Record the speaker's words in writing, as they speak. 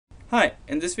Hi,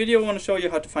 in this video I want to show you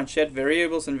how to find shared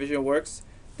variables in VisualWorks.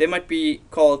 They might be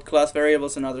called class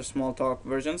variables in other Smalltalk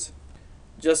versions.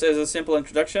 Just as a simple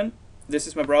introduction, this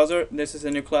is my browser, this is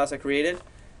a new class I created,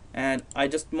 and I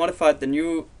just modified the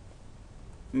new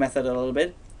method a little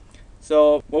bit.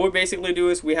 So what we basically do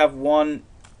is we have one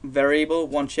variable,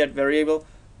 one shared variable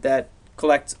that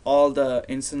collects all the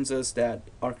instances that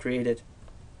are created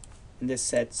in this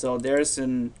set. So there's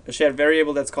a shared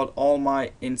variable that's called all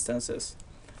my instances.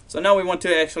 So now we want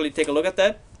to actually take a look at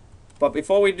that. But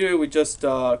before we do, we just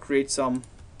create some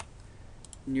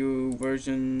new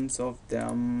versions of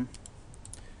them.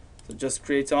 So just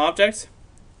create some objects.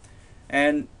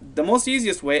 And the most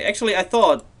easiest way, actually I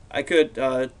thought I could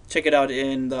check it out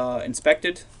in the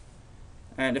inspected.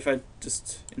 And if I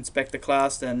just inspect the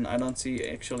class, then I don't see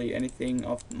actually anything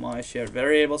of my shared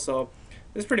variable. So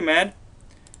this is pretty mad.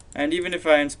 And even if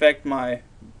I inspect my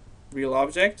real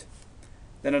object,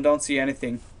 then I don't see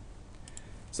anything.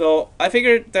 So I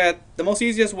figured that the most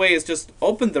easiest way is just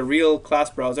open the real class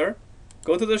browser,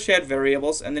 go to the shared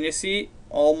variables, and then you see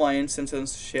all my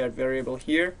instances shared variable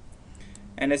here.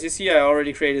 And as you see, I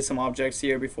already created some objects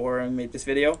here before I made this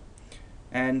video.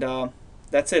 And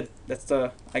that's it. That's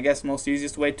the, I guess, most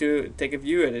easiest way to take a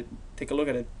view at it, take a look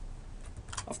at it.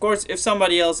 Of course, if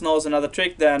somebody else knows another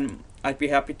trick, then I'd be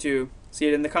happy to see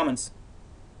it in the comments.